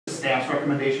staff's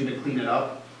recommendation to clean it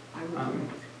up.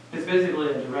 It's basically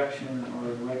a direction or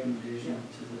a recommendation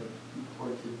to the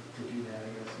board to do that, I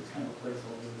guess. It's kind of a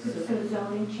placeholder. So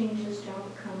zoning changes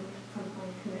don't come from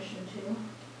plan commission too?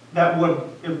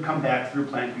 It would come back through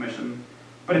plan commission,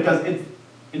 but it does, at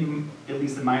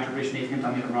least in my interpretation, Nathan can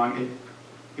tell me if I'm wrong,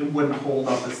 it wouldn't hold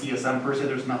up the CSM per se.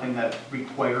 There's nothing that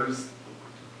requires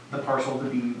the parcel to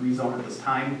be rezoned at this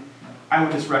time. I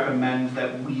would just recommend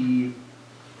that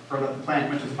or that the plan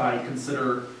commission's body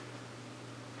consider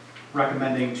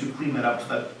recommending to clean that up so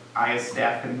that I as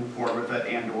staff can move forward with it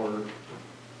and or,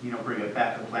 bring it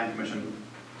back to the plan commission.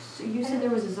 So you said there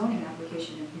was a zoning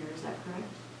application in here, is that correct,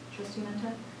 Trustee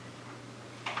Menta?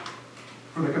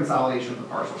 For the consolidation of the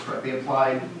parcels, correct? They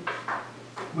applied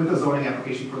with a zoning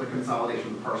application for the consolidation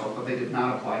of the parcels, but they did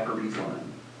not apply for rezoning.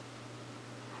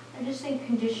 I just think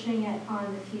conditioning it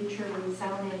on the future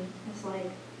rezoning is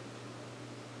like,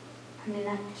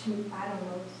 that to me, I don't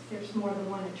know, there's more than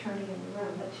one attorney in the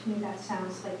room, but to me that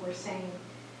sounds like we're saying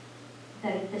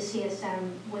that the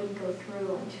CSM wouldn't go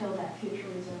through until that future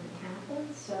rezoning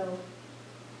happens. So,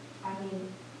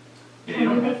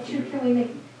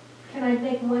 can I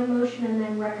make one motion and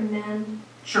then recommend?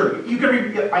 Sure, you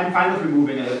can. I'm fine with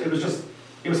removing it. It was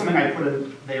something I put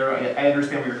in there. I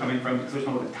understand where you're coming from because there's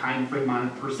no time frame on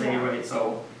it per se, right?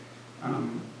 So,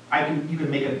 you can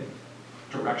make a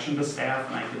direction to staff,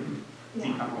 and I can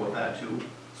be comfortable with that too.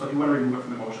 So if you want to remove it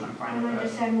from the motion, I'm fine with that. I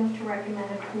just said move to recommend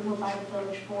approval by the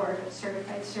village board of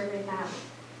certified survey map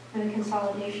for the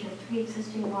consolidation of 3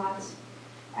 existing lots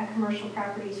at commercial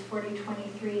properties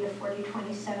 4023 to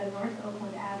 4027 North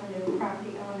Oakland Avenue,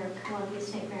 property owner Columbia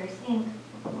St. Mary's Inc.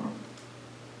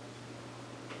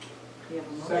 We have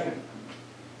a motion. Second.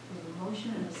 We have a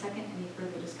motion and a second. Any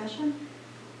further discussion?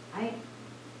 I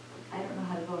don't know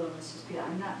how to vote on this, just because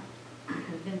I'm not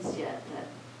convinced yet that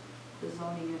the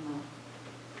zoning and the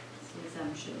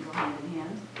CSM shouldn't go hand in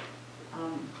hand.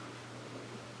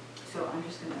 So I'm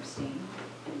just going to abstain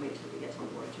and wait till we get to the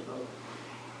board to vote.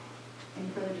 Any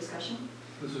further discussion?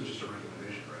 This is just a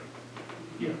recommendation, right?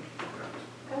 Yeah.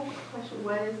 I have a question.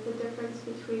 What is the difference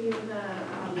between the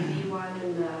B1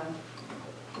 and the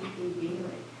PDD?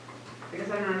 Because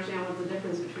I don't understand what's the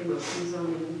difference between those two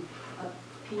zoning.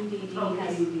 PDD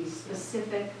has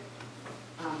specific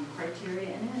criteria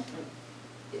in it. Like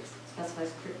it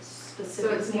specifies specific. So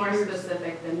it's more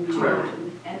specific than B1. Correct.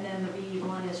 And then the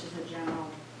B1 is just a general.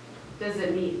 Does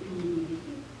it meet PDD?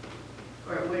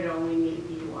 Or would it only meet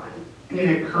B1? I mean,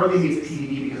 it currently meets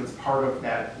PDD because it's part of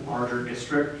that larger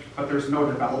district, but there's no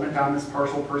development on this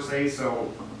parcel per se,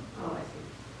 so. Oh, I see.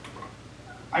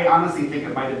 I honestly think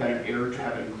it might have been an error to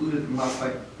have it included unless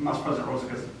President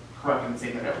Rosick is correct in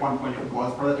saying that at one point it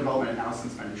was part of the development and now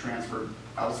since been transferred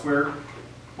elsewhere.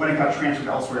 When it got transferred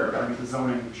elsewhere, I mean, the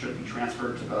zoning should be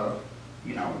transferred to the,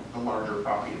 the larger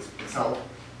property itself.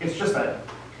 It's just a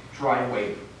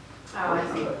driveway. Oh,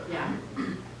 I see. Yeah.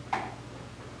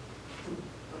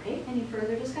 Okay, any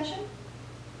further discussion?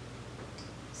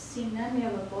 Seeing none, we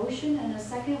have a motion and a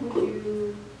second. Would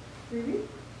you review?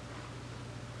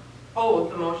 Oh,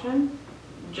 the motion?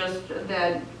 Just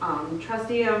that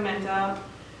Trustee Menta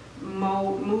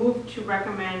moved to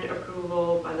recommend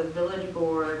approval by the village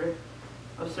board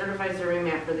of certified survey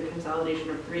map for the consolidation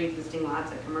of 3 existing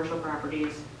lots at commercial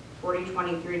properties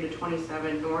 4023 to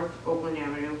 27 North Oakland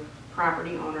Avenue,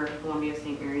 property owner Columbia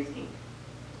St. Mary's Inc.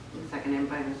 And seconded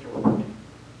by Mr. Wood.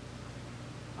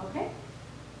 Okay.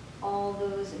 All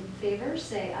those in favor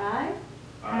say aye.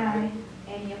 Aye.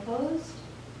 Any opposed?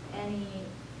 Any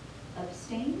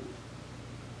abstain?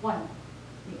 1.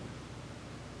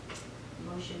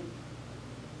 Motion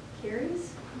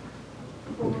carries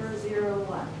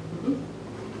 401.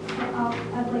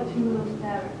 I'd like to move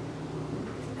that,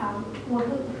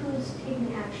 who's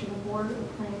taking action, the board or the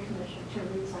planning commission to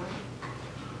rezone?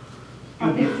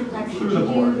 There's direction Through the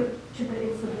board.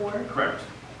 It's the board? Correct.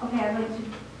 Okay, I'd like to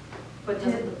But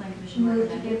doesn't the planning commission move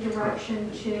to recommend? give direction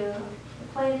to the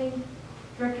planning,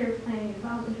 director of planning and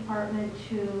development department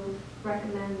to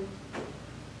recommend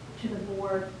to the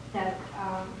board that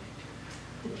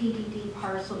the PDD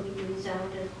parcel be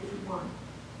rezoned as B1.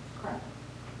 Correct.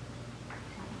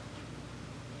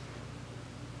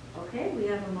 Okay, we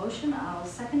have a motion. I'll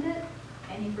second it.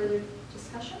 Any further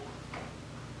discussion?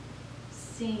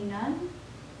 Seeing none,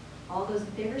 all those in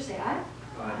favor say aye.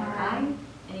 Aye.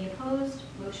 Any opposed?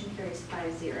 Motion carries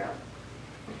 5-0.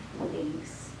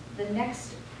 Thanks. The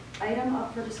next item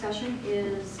up for discussion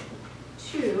is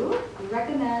to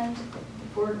recommend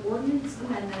for an ordinance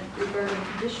amendment regarding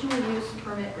conditional use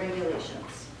permit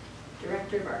regulations.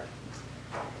 Director Barth.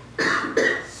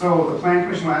 So the plan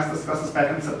commission last discussed this back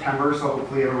in September, so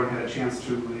hopefully everyone had a chance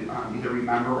to either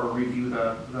remember or review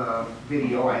the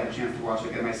video. I had a chance to watch it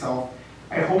again myself.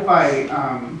 I hope I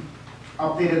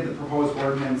updated the proposed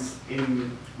ordinance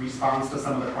in response to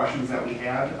some of the questions that we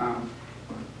had. I'm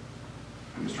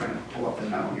just trying to pull up the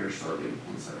memo here shortly.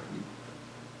 One second.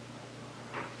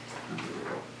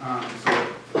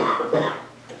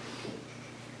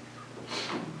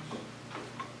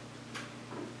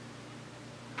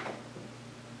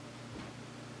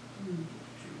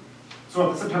 So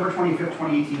at the September 25th,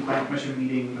 2018 Plan Commission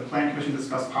meeting, the Plan Commission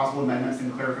discussed possible amendments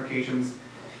and clarifications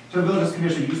to the village's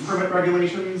conditional use permit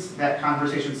regulations. That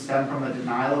conversation stemmed from the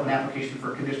denial of an application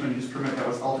for a conditional use permit that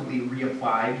was ultimately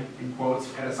reapplied, in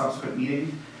quotes, at a subsequent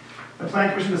meeting. The Plan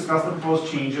Commission discussed the proposed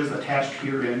changes attached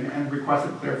herein and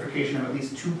requested clarification of at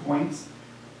least 2 points.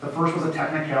 The first was a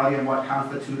technicality on what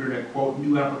constituted a, quote,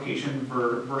 new application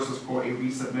versus, quote, a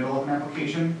resubmittal of an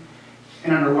application,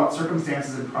 and under what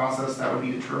circumstances and process that would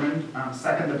be determined.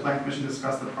 Second, the Plan Commission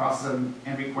discussed the process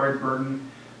and required burden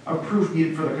of proof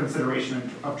needed for the consideration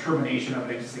of termination of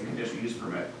an existing conditional use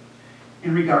permit.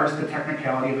 In regards to the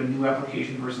technicality of a new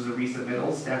application versus a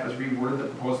resubmittal, staff has reworded the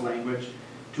proposed language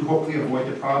to hopefully avoid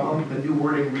the problem. The new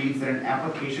wording reads that an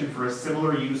application for a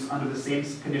similar use under the same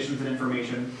conditions and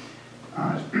information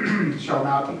shall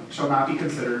not be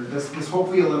considered. This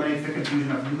hopefully eliminates the confusion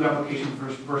of new application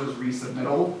versus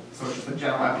resubmittal. So it's just a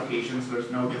general application, so there's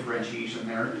no differentiation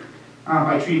there.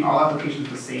 By treating all applications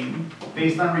the same.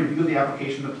 Based on review of the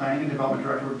application, the Planning and Development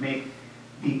Director would make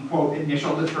the, quote,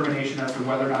 initial determination as to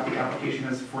whether or not the application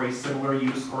is for a similar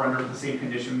use or under the same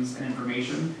conditions and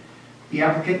information. The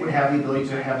applicant would have the ability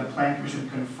to have the Plan Commission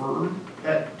confirm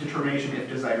that determination if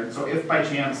desired. So if by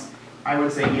chance I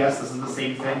would say, yes, this is the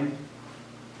same thing,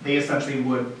 they essentially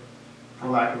would, for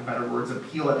lack of better words,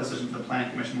 appeal that decision to the Plan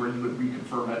Commission where you would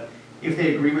reconfirm it. If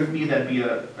they agree with me, that'd be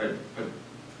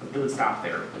it would stop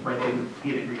there, right? They would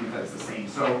be in agreement that it's the same.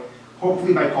 So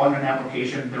hopefully by calling it an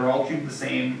application, they're all treated the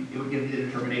same. It would give me the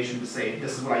determination to say,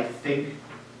 this is what I think,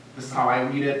 this is how I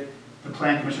read it. The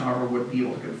Plan Commission, however, would be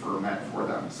able to confirm that for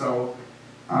them. So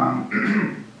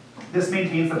this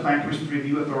maintains the Plan Commission's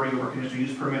review authority over conditional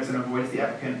use permits and avoids the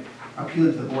applicant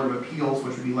appealing to the Board of Appeals,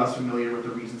 which would be less familiar with the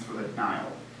reasons for the denial.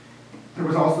 There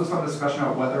was also some discussion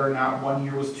about whether or not 1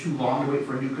 year was too long to wait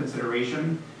for a new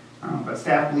consideration, but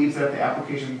staff believes that if the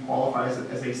application qualifies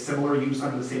as a similar use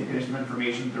under the same conditions of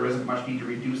information, there isn't much need to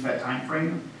reduce that time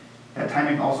frame. That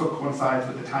timing also coincides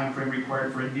with the time frame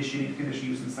required for initiating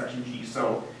conditional use in Section G.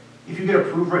 So if you get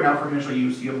approved right now for conditional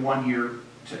use, you have 1 year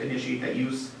to initiate that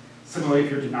use. Similarly,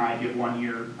 if you're denied, you have 1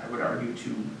 year, I would argue,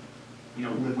 to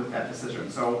live with that decision.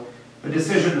 So the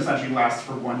decision essentially lasts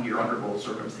for 1 year under both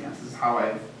circumstances, is how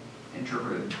I've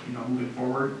interpreted, moving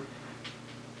forward.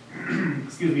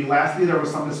 Excuse me. Lastly, there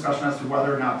was some discussion as to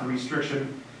whether or not the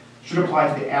restriction should apply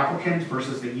to the applicant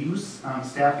versus the use.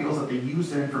 Staff feels that the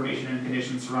use and information and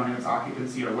conditions surrounding its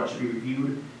occupancy are what should be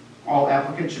reviewed. All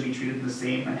applicants should be treated the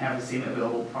same and have the same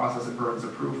available process and burdens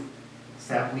of proof.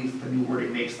 Staff believes the new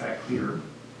wording makes that clear.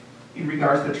 In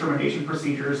regards to the termination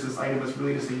procedures, this item is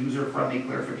really just a user-friendly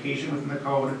clarification within the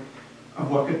code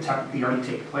of what could technically already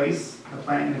take place. The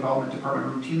Planning and Development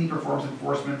Department routinely performs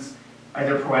enforcements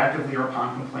either proactively or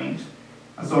upon complaint.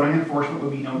 A zoning enforcement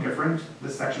would be no different.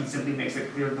 This section simply makes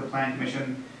it clear that the Planning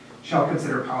Commission shall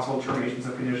consider possible terminations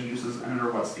of conditional uses and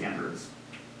under what standards.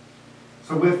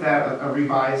 So with that, a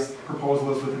revised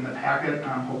proposal is within the packet.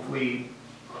 Hopefully,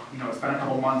 it's been a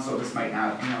couple months, so this might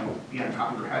not, be on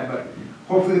top of your head, but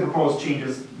hopefully the proposed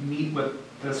changes meet with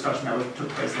the discussion that took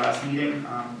place last meeting.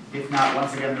 If not,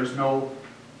 once again, there's no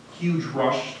huge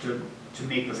rush to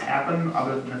make this happen,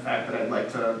 other than the fact that I'd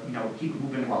like to, keep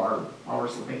moving while we're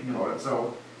still thinking about it.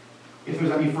 So if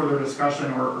there's any further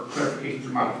discussion or clarifications or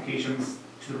modifications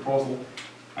to the proposal,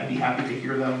 I'd be happy to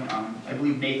hear them. I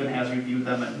believe Nathan has reviewed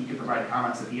them and he can provide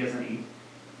comments if he has any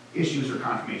issues or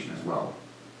confirmation as well.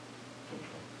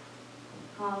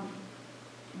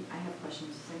 I have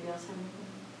questions. Does anybody else have anything?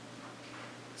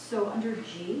 So under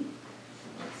G,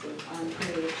 let's see, on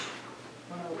page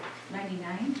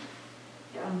 199,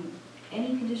 any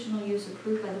conditional use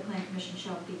approved by the Plan Commission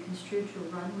shall be construed to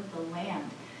run with the land.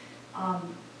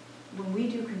 When we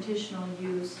do conditional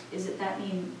use, that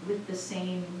mean with the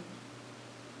same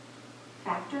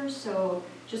factors? So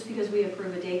just because we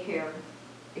approve a daycare,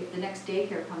 if the next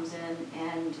daycare comes in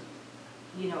and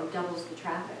doubles the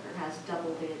traffic or has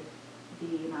double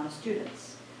the amount of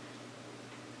students.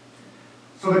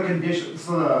 So the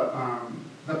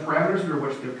parameters under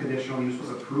which the conditional use was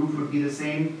approved would be the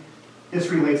same. This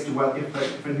relates to what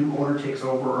if a new owner takes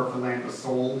over or if the land was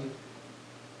sold.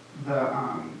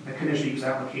 the conditional use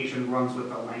application runs with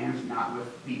the land, not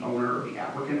with the owner or the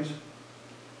applicant.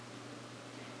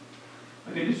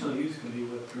 A conditional use can be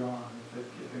withdrawn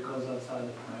if it goes outside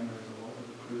the parameters of what was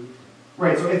approved.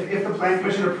 Right, so if the plan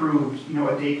commission approved, a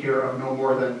daycare of no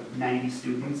more than 90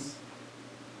 students,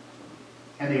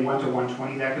 and they went to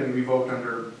 120, that could be revoked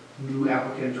under new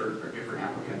applicant or different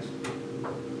applicant.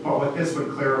 But what this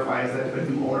would clarify is that if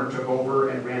a new owner took over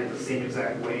and ran it the same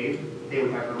exact way, they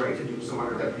would have the right to do so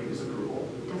under that previous approval.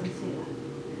 It doesn't say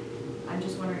that. I'm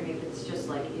just wondering if it's just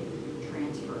like if you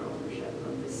transfer ownership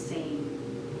of the same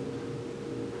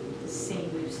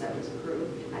use that was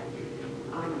approved.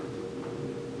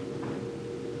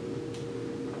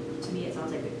 To me, it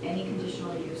sounds like any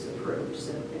conditional use approved,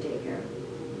 so a daycare,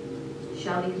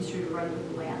 shall be construed to run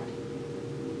with the land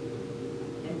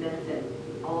and benefit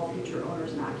all future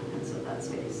owners and occupants of that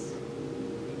space.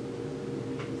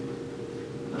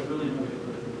 That's really no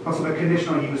different. Also, the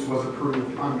conditional use was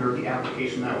approved under the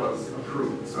application that was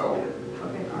approved, so,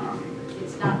 Okay.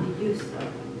 It's not the use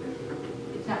though.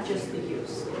 It's not just the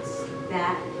use. It's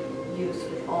that use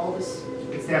with all this.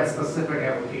 it's that specific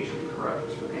application, correct?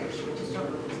 Okay, I just don't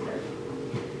know if it's there.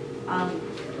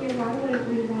 Yeah, why would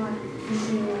we want the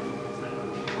new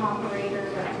operator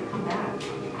to come back,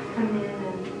 come in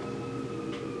and,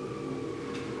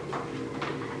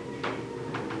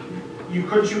 You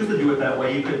could choose to do it that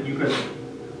way. You could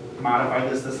modify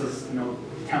this. This is,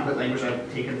 template language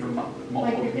I've taken from multiple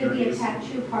like, it could be a communities.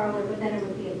 tattoo parlor, but then it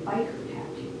would be a biker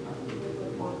tattoo parlor. We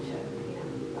would want to,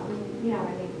 I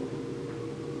mean,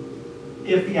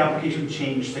 If the application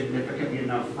changed significantly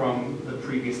enough from the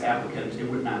previous applicant, it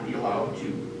would not be allowed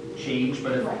to change.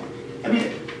 But if, right. I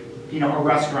mean, a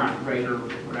restaurant, right, or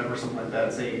whatever, something like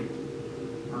that, say,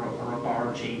 or a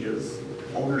bar changes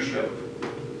ownership,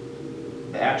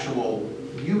 the actual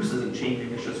use isn't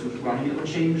changing, it's just who's running it would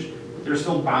change. They're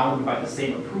still bound by the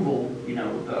same approval,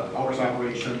 the hours of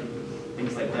operation,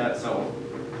 things like that, so.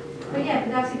 But yeah,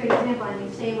 but that's a good example. I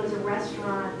mean, say it was a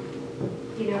restaurant,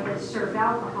 that served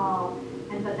alcohol,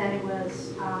 but then it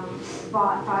was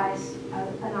bought by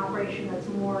an operation that's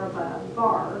more of a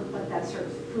bar, but that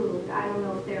serves food. I don't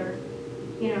know if they're,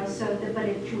 but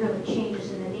it really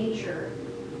changes in the nature.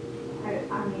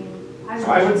 I mean,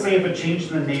 So I would say if it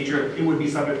changed in the nature, it would be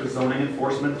subject to zoning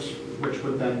enforcement, which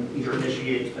would then either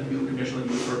initiate a new conditional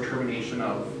use or termination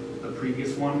of the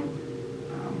previous one.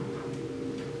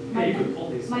 Yeah, you could pull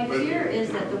these. My fear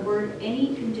is that the word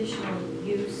any conditional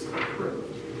use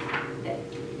approved, that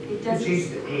it You doesn't. change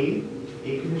to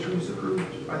a conditional use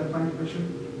approved by the planning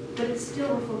commission. But it's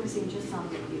still, we're focusing just on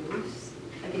the use.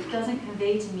 Like, it doesn't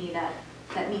convey to me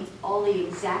that meets all the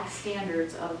exact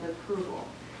standards of the approval.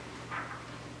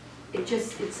 It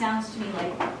sounds to me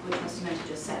like what Trustee Menta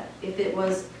just said. If it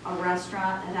was a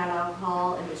restaurant that had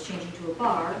alcohol and was changing to a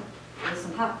bar with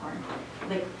some popcorn,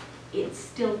 like, it's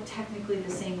still technically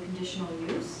the same conditional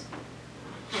use.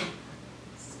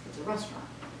 It's a restaurant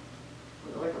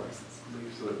with a liquor license.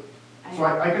 So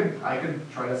I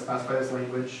could try to specify this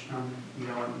language, and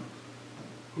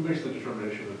Who makes the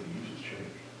determination that the use has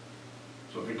changed?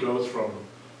 So if it goes from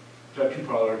tattoo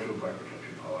parlor to a biker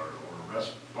tattoo parlor,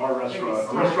 or a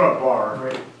restaurant bar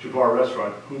right. to bar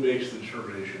restaurant, who makes the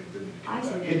determination that it I can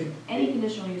say be It- that any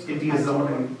conditional use. it'd be a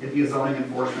zoning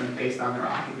enforcement based on their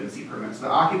occupancy permits. The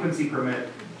occupancy permit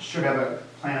should have a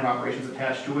plan of operations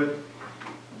attached to it.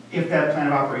 If that plan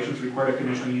of operations required a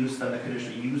conditional use, then the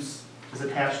conditional use is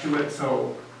attached to it.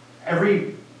 So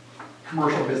every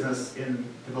commercial business in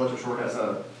the village of Shorewood has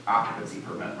a occupancy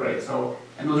permit, right? So,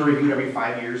 and those are reviewed every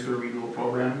 5 years through a renewal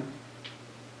program.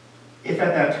 If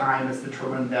at that time it's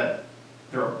determined that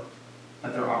their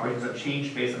operations have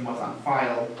changed based on what's on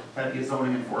file, that'd be a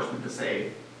zoning enforcement to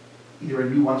say either a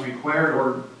new one's required,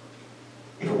 or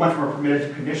if it went from a permitted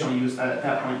to conditional use, at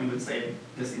that point we would say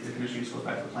this needs a conditional use, goes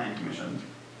back to the planning commission.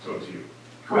 So it's you.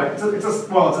 Correct. It's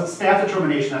a staff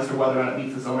determination as to whether or not it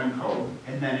meets the zoning code,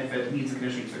 and then if it needs a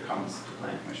conditional use, it comes to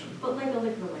planning commission. But like a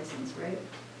liquor license, right?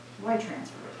 Why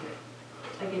transfer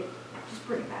it? Like, just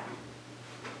bring it back.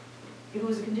 If it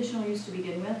was a conditional use to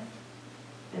begin with,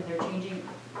 then they're changing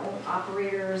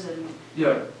operators, and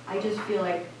Yeah. I just feel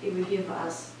like it would give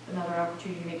us another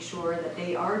opportunity to make sure that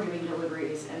they are doing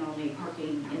deliveries and only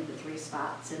parking in the 3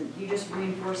 spots, and you're just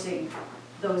reinforcing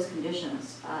those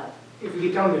conditions. If we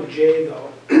get down to J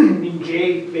though, I mean,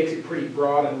 J makes it pretty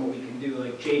broad on what we can do.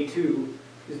 Like J2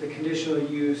 is the conditional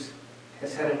use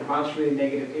has had a demonstrably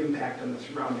negative impact on the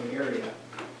surrounding area.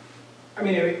 I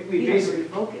mean, we We have to basically,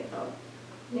 revoke it though.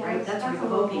 Yeah, Right, that's a little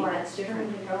revoking, more that's different.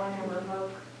 extreme to go in and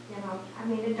revoke, I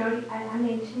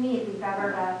mean, to me, it'd be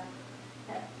better to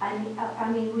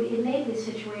I mean, it may be a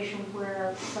situation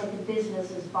where, like, the business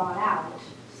is bought out,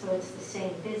 so it's the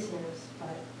same business,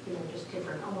 but, you know, just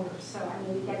different owners. So, I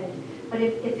mean, we get it, but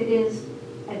if it is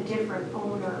a different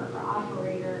owner or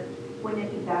operator, wouldn't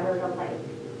it be better to, like,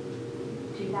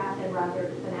 do that than rather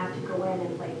than have to go in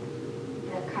and, like,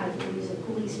 you know, kind of use a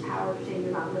police power to say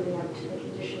you're not living up to the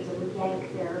conditions and would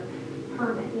yank their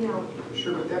permit, you know?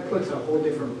 Sure, but that puts a whole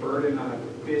different burden on a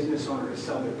business owner to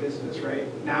sell their business, right?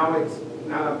 Now it's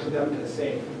not up to them to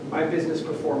say, my business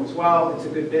performs well, it's a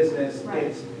good business,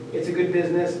 Right. it's a good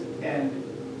business, and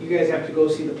you guys have to go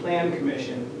see the plan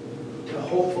commission to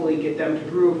hopefully get them to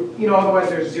prove, you know, otherwise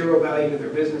there's zero value to their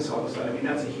business all of a sudden. I mean,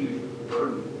 that's a huge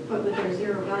burden. But with their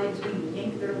zero values, we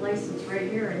yank their license right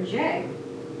here in J.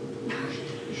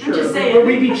 Sure, just saying. but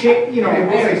we'd be, you know, I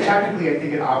will say technically, I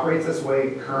think it operates this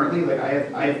way currently, like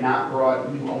I have not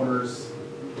brought new owners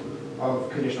of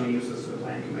conditional uses to the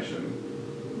plan commission.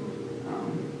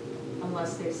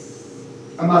 Unless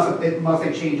they, Unless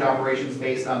they change operations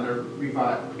based on a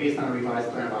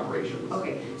revised plan of operations.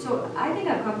 okay, so I think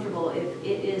I'm comfortable if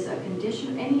it is a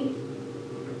condition, any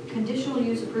conditional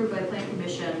use approved by the plan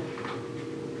commission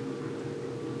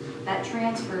that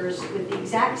transfers with the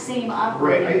exact same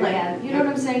operating Right, plan, you know what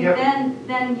I'm saying? Yep.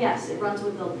 Then yes, it runs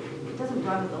with the, it doesn't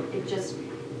run with the, it just,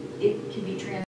 it can be transferred